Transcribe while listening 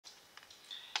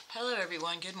Hello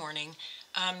everyone, good morning.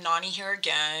 Nani here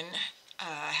again.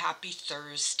 Happy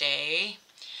Thursday.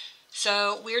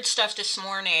 So, weird stuff this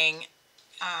morning.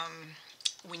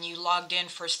 When you logged in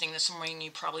first thing this morning,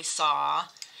 you probably saw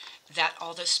that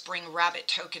all the Spring Rabbit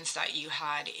tokens that you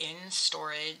had in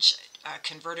storage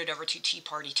converted over to Tea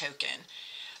Party token.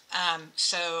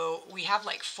 So, we have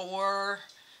like 4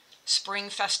 spring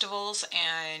festivals,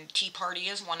 and Tea Party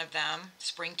is one of them,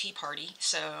 Spring Tea Party.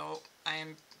 So,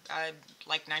 I'm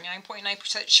like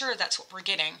 99.9% sure that's what we're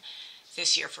getting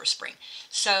this year for spring.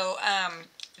 So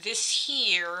this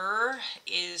here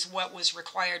is what was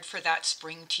required for that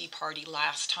Spring Tea Party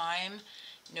last time.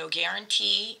 No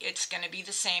guarantee it's going to be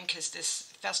the same because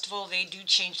this festival, they do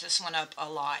change this one up a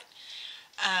lot.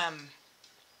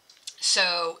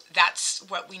 So that's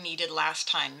what we needed last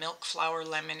time: milk, flour,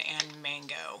 lemon, and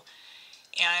mango.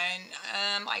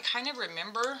 And I kind of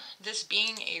remember this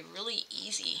being a really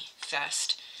easy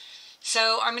fest.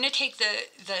 So I'm going to take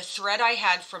the thread I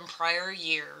had from prior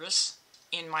years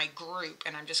in my group,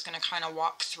 and I'm just going to kind of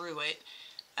walk through it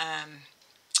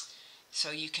so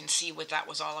you can see what that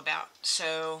was all about.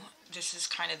 So this is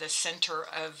kind of the center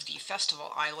of the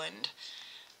festival island.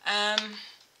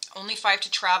 Only 5 to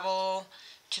travel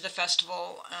to the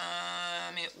festival.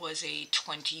 It was a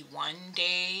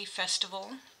 21-day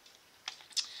festival,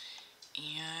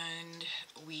 and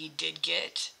we did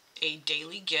get a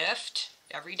daily gift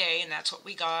every day, and that's what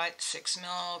we got: 6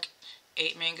 milk,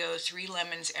 8 mango, 3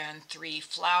 lemons, and 3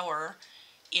 flour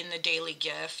in the daily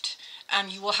gift.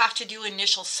 You will have to do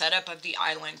initial setup of the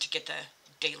island to get the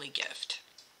daily gift.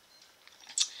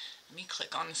 Let me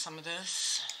click on some of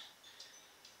this.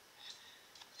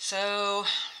 So,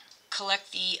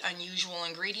 collect the unusual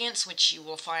ingredients, which you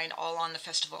will find all on the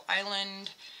festival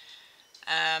island.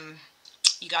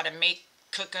 You got to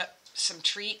cook up some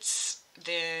treats,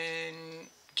 then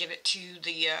give it to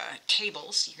the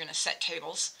tables. You're going to set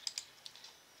tables.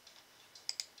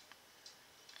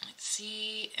 Let's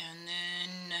see, and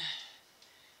then,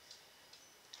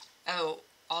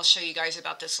 I'll show you guys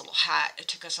about this little hat. It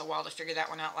took us a while to figure that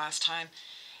one out last time.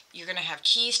 You're going to have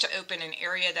keys to open an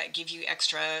area that give you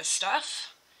extra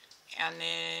stuff, and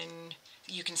then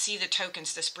you can see the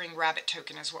tokens. The Spring Rabbit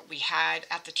token is what we had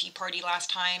at the Tea Party last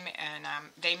time, and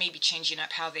they may be changing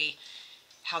up how they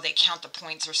count the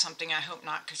points or something. I hope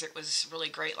not, because it was really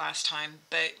great last time.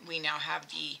 But we now have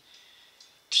the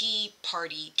Tea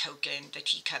Party token, the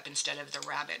teacup, instead of the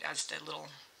rabbit as the little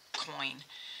coin.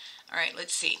 Alright,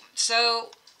 let's see.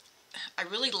 So, I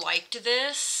really liked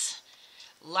this.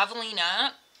 Leveling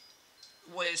up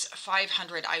was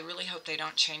 500. I really hope they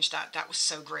don't change that. That was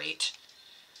so great.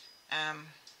 I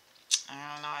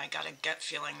don't know, I got a gut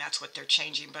feeling that's what they're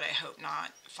changing, but I hope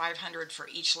not. 500 for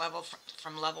each level,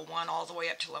 from level 1 all the way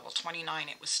up to level 29,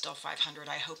 it was still 500.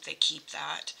 I hope they keep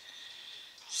that.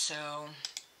 So,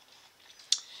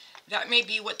 that may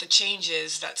be what the change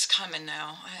is that's coming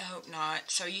now. I hope not.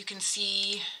 So you can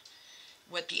see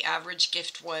what the average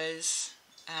gift was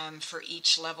for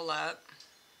each level up.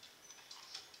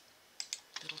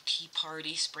 Little Tea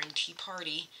Party, Spring Tea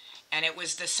Party. And it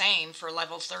was the same for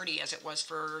level 30 as it was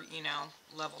for,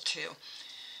 level 2.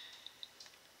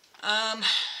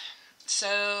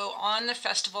 So on the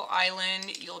festival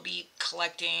island, you'll be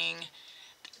collecting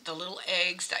the little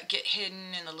eggs that get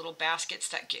hidden, and the little baskets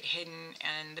that get hidden,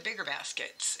 and the bigger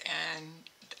baskets. And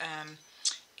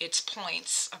it's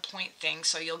points, a point thing.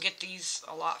 So you'll get these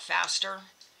a lot faster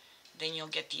than you'll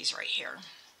get these right here.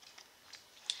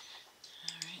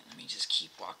 Alright, let me just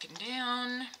keep walking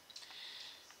down.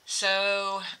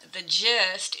 So the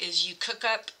gist is you cook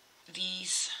up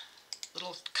these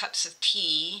little cups of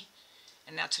tea,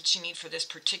 and that's what you need for this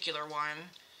particular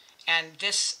one. And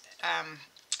this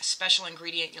special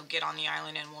ingredient you'll get on the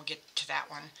island, and we'll get to that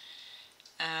one.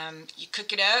 You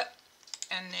cook it up,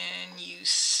 and then you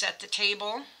set the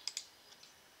table,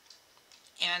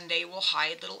 and they will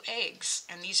hide little eggs.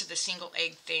 And these are the single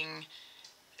egg thing.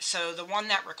 So the one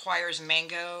that requires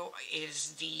mango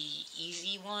is the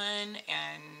easy one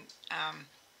and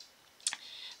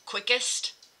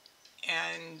quickest,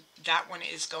 and that one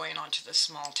is going onto the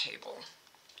small table.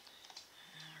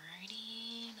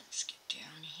 Alrighty, let's get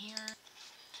down here.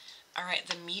 Alright,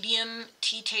 the medium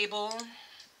tea table,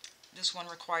 this one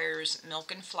requires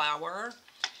milk and flour,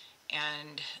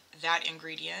 and that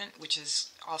ingredient, which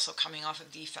is also coming off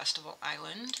of the festival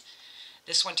island.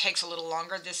 This one takes a little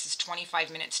longer. This is 25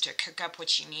 minutes to cook up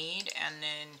what you need, and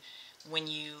then when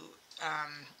you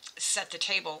set the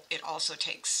table, it also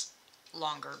takes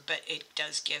longer, but it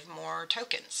does give more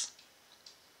tokens.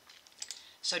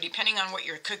 So depending on what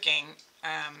you're cooking,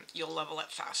 you'll level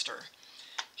up faster.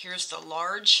 Here's the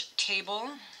large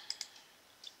table,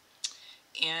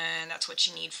 and that's what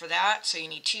you need for that. So you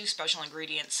need 2 special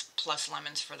ingredients plus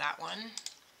lemons for that one.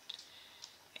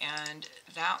 And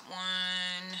that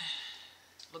one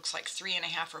looks like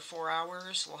 3.5 or 4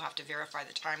 hours. We'll have to verify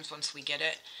the times once we get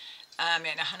it. And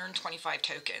 125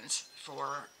 tokens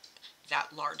for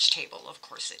that large table. Of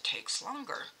course, it takes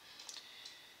longer.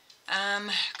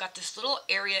 Got this little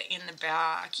area in the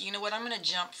back. You know what? I'm going to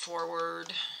jump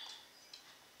forward.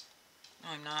 No,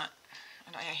 I'm not.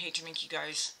 I hate to make you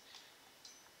guys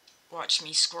watch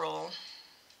me scroll.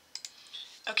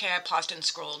 Okay, I paused and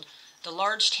scrolled. The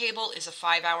large table is a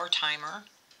 5-hour timer.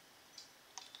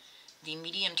 The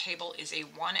medium table is a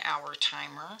 1-hour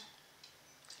timer.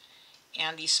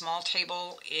 And the small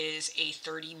table is a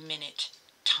 30-minute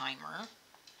timer.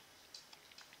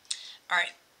 All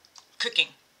right, cooking.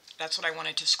 That's what I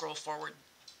wanted to scroll forward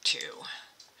to.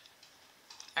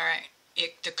 All right,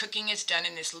 the cooking is done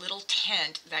in this little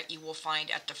tent that you will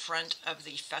find at the front of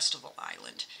the festival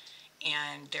island.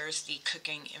 And there's the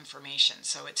cooking information.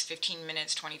 So it's 15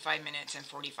 minutes, 25 minutes, and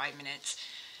 45 minutes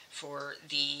for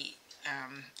the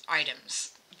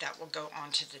items that will go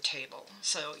onto the table.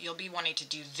 So you'll be wanting to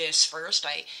do this first.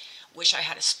 I wish I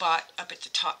had a spot up at the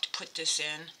top to put this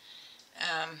in.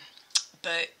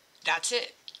 But that's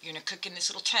it. You're going to cook in this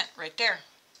little tent right there.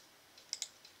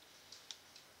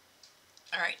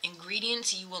 Alright,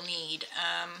 ingredients you will need.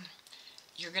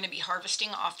 You're going to be harvesting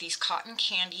off these cotton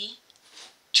candy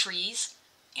trees,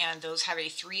 and those have a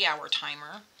 3-hour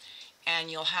timer.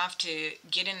 And you'll have to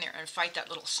get in there and fight that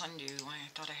little sundew. I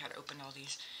thought I had opened all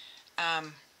these.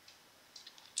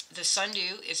 The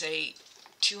sundew is a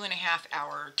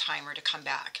 2.5-hour timer to come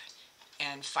back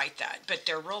and fight that. But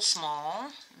they're real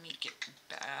small. Let me get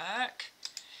back.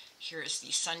 Here is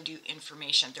the sundew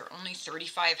information. They're only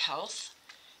 35 health,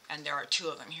 and there are 2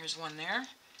 of them. Here's one there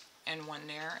and one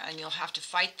there, and you'll have to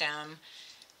fight them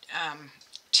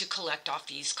to collect off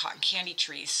these cotton candy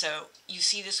trees. So you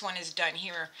see this one is done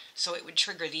here, so it would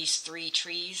trigger these 3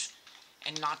 trees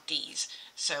and not these.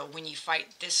 So when you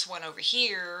fight this one over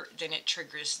here, then it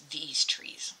triggers these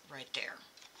trees right there.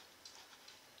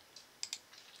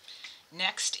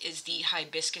 Next is the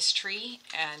hibiscus tree,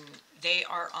 and they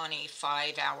are on a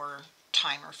 5-hour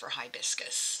timer for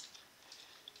hibiscus.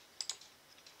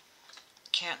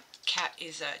 Cat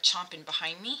is chomping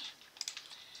behind me.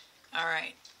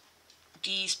 Alright,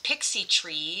 these pixie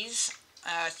trees,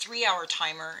 3-hour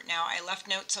timer. Now I left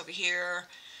notes over here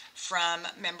from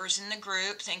members in the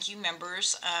group. Thank you,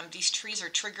 members. These trees are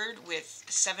triggered with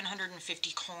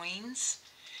 750 coins,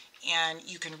 and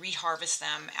you can reharvest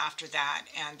them after that,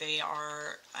 and they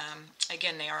are,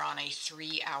 again, they are on a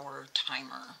 3-hour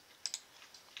timer.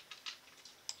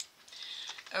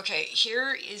 Okay,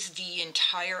 here is the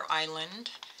entire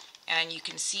island, and you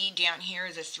can see down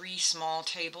here the 3 small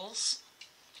tables,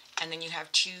 and then you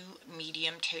have 2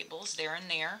 medium tables there and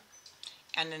there,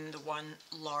 and then the 1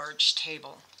 large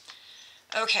table.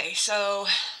 Okay, so,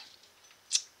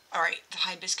 alright, the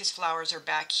hibiscus flowers are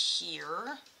back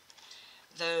here.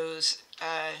 Those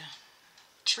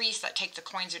trees that take the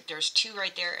coins, there's 2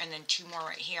 right there, and then 2 more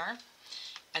right here.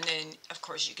 And then, of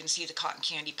course, you can see the cotton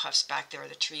candy puffs back there,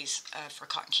 the trees for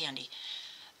cotton candy.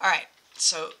 Alright,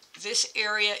 so this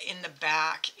area in the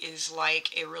back is like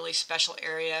a really special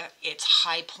area. It's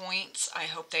high points. I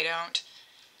hope they don't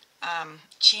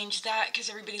change that, because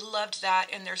everybody loved that.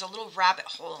 And there's a little rabbit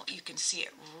hole. You can see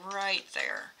it right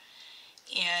there.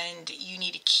 And you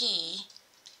need a key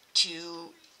to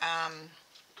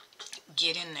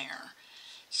get in there.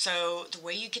 So the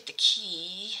way you get the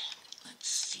key, let's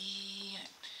see,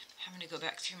 I'm having to go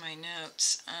back through my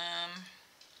notes.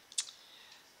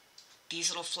 These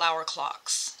little flower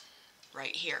clocks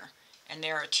right here, and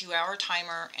they're a 2-hour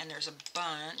timer, and there's a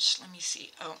bunch. Let me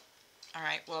see. Oh, all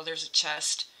right, well, there's a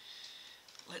chest.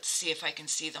 Let's see if I can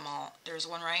see them all. There's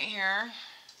one right here,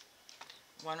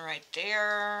 one right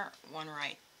there, one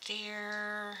right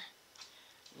there,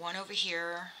 one over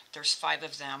here. There's 5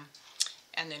 of them,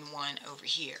 and then 1 over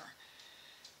here.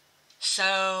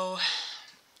 So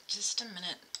just a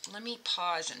minute, let me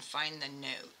pause and find the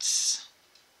notes.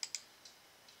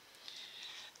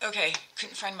 Okay,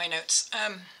 couldn't find my notes.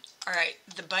 Alright,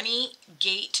 the bunny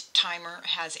gate timer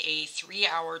has a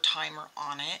 3-hour timer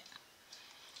on it.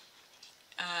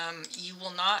 You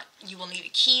will need a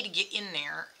key to get in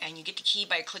there, and you get the key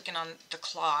by clicking on the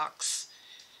clocks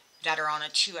that are on a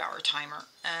 2-hour timer.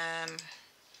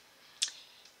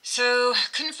 So,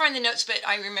 couldn't find the notes, but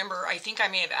I remember, I think I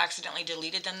may have accidentally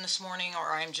deleted them this morning,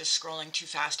 or I'm just scrolling too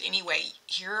fast. Anyway,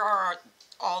 here are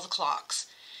all the clocks.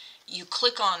 You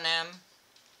click on them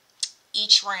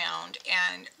each round,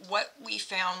 and what we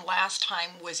found last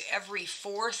time was every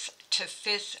 4th to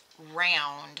 5th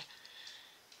round,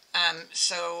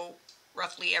 So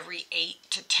roughly every 8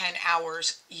 to 10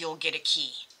 hours, you'll get a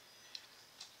key.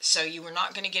 So you are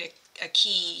not going to get a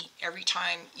key every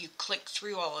time you click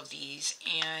through all of these.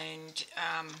 And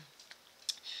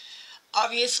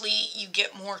obviously, you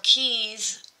get more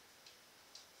keys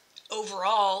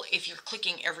overall if you're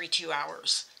clicking every 2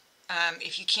 hours.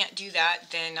 If you can't do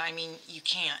that, then I mean, you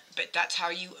can't. But that's how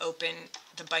you open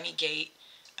the bunny gate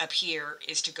up here,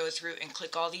 is to go through and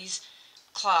click all these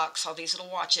clocks, all these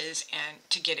little watches, and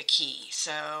to get a key.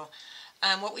 So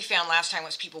what we found last time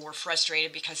was people were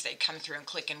frustrated because they'd come through and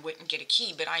click and wouldn't get a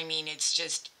key. But I mean, it's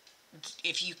just,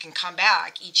 if you can come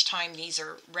back each time these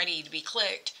are ready to be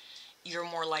clicked, you're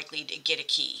more likely to get a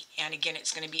key. And again,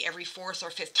 it's going to be every 4th or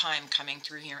 5th time coming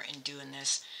through here and doing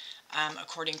this,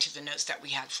 according to the notes that we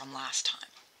had from last time.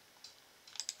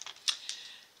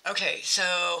 Okay,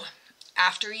 so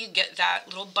after you get that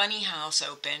little bunny house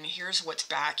open, here's what's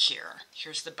back here.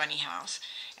 Here's the bunny house.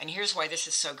 And here's why this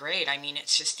is so great. I mean,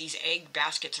 it's just these egg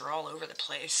baskets are all over the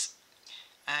place.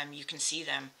 You can see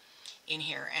them in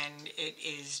here, and it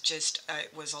is just,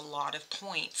 it was a lot of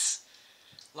points.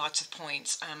 Lots of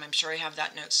points. I'm sure I have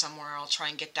that note somewhere. I'll try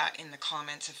and get that in the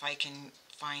comments if I can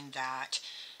find that.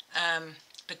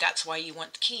 But that's why you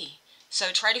want the key.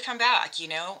 So try to come back, you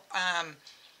know,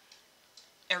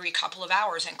 every couple of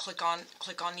hours and click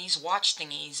on these watch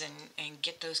thingies and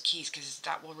get those keys, because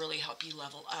that will really help you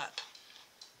level up.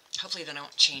 Hopefully they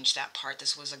don't change that part.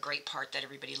 This was a great part that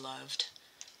everybody loved.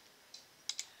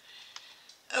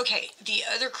 Okay, the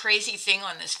other crazy thing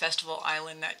on this festival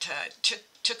island that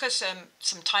took us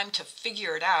some time to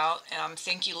figure it out.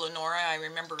 Thank you, Lenora. I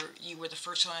remember you were the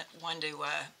first one to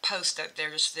post that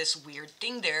there's this weird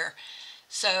thing there.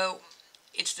 So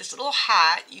it's this little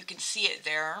hat. You can see it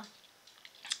there.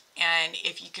 And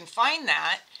if you can find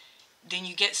that, then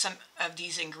you get some of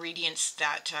these ingredients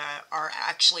that are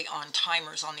actually on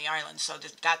timers on the island. So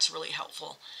that's really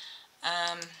helpful.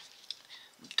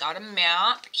 We've got a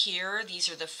map here. These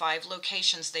are the 5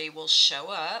 locations they will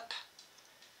show up.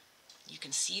 You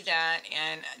can see that,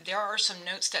 and there are some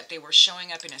notes that they were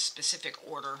showing up in a specific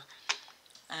order.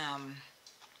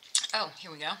 Oh,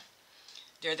 here we go.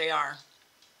 There they are.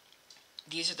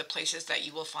 These are the places that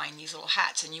you will find these little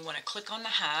hats, and you want to click on the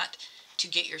hat to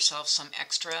get yourself some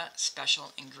extra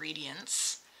special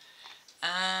ingredients.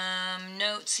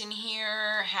 Notes in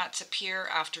here, hats appear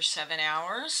after 7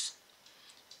 hours.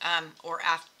 Or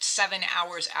 7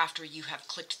 hours after you have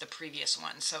clicked the previous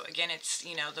one. So again, it's,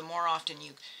 you know, the more often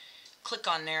you click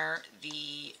on there,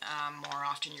 the more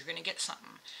often you're going to get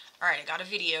something. All right, I got a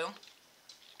video,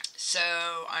 so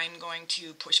I'm going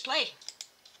to push play.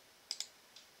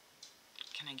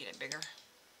 Can I get it bigger?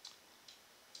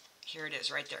 Here it is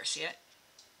right there. See it?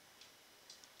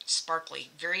 Sparkly.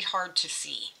 Very hard to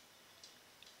see.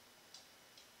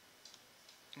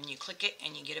 And you click it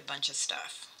and you get a bunch of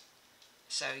stuff.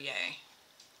 So yay.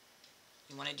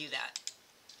 You want to do that.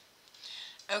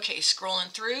 Okay, scrolling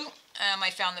through. I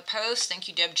found the post. Thank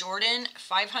you, Deb Jordan.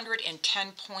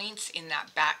 510 points in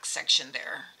that back section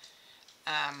there.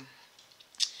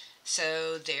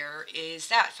 So there is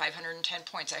that, 510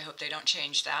 points. I hope they don't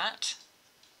change that.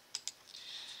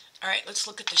 All right, let's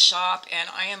look at the shop, and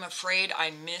I am afraid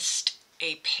I missed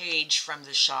a page from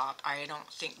the shop. I don't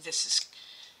think this is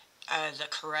the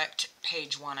correct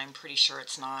page 1. I'm pretty sure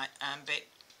it's not, but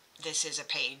this is a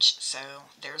page, so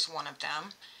there's one of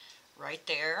them right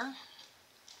there.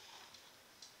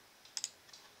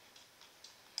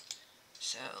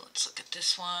 So let's look at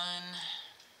this one,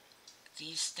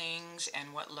 these things,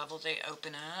 and what level they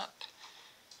open up.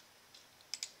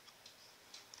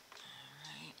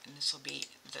 Alright, and this will be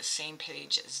the same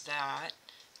page as that.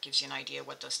 Gives you an idea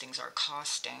what those things are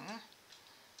costing.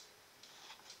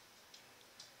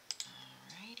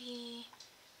 Alrighty.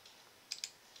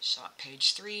 Shop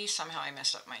page 3. Somehow I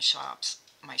messed up my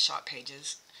shop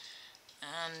pages.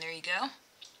 There you go.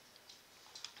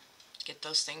 Get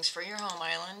those things for your home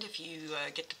island if you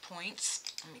get the points.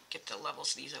 Let me get the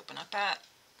levels these open up at.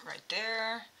 Right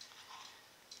there.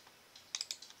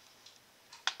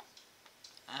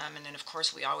 And then of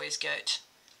course we always get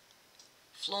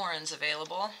florins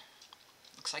available.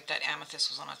 Looks like that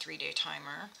amethyst was on a 3-day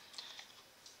timer.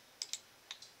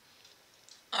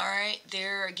 Alright,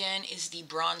 there again is the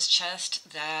bronze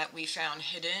chest that we found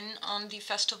hidden on the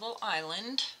festival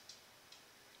island.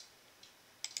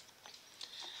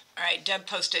 Alright, Deb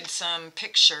posted some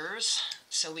pictures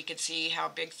so we could see how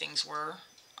big things were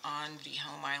on the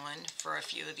home island for a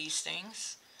few of these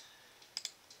things.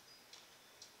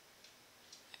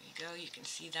 There you go, you can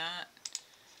see that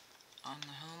on the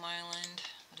home island.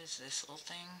 What is this little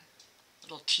thing?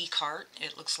 Little tea cart,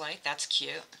 it looks like. That's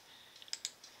cute.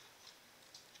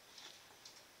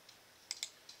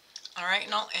 All right,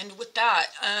 and I'll end with that.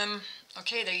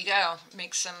 Okay, there you go.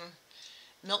 Make some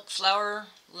milk, flour,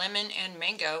 lemon, and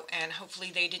mango, and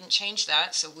hopefully they didn't change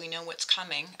that, so we know what's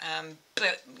coming.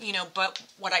 But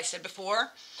what I said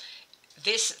before,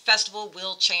 this festival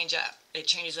will change up. It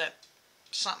changes up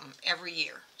something every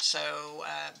year, so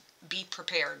be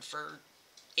prepared for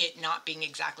it not being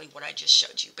exactly what I just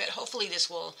showed you. But hopefully this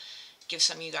will give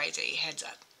some of you guys a heads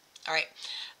up. All right,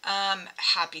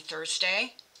 happy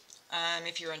Thursday.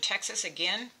 If you're in Texas,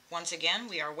 once again,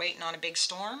 we are waiting on a big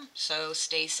storm, so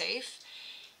stay safe.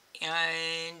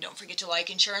 And don't forget to like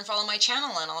and share and follow my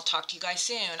channel, and I'll talk to you guys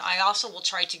soon. I also will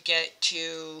try to get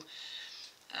to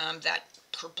that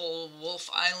Purple Wolf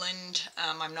Island.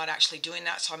 I'm not actually doing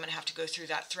that, so I'm going to have to go through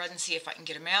that thread and see if I can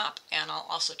get a map. And I'll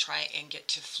also try and get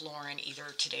to Florin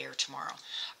either today or tomorrow.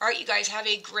 All right, you guys have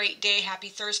a great day. Happy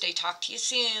Thursday. Talk to you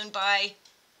soon. Bye.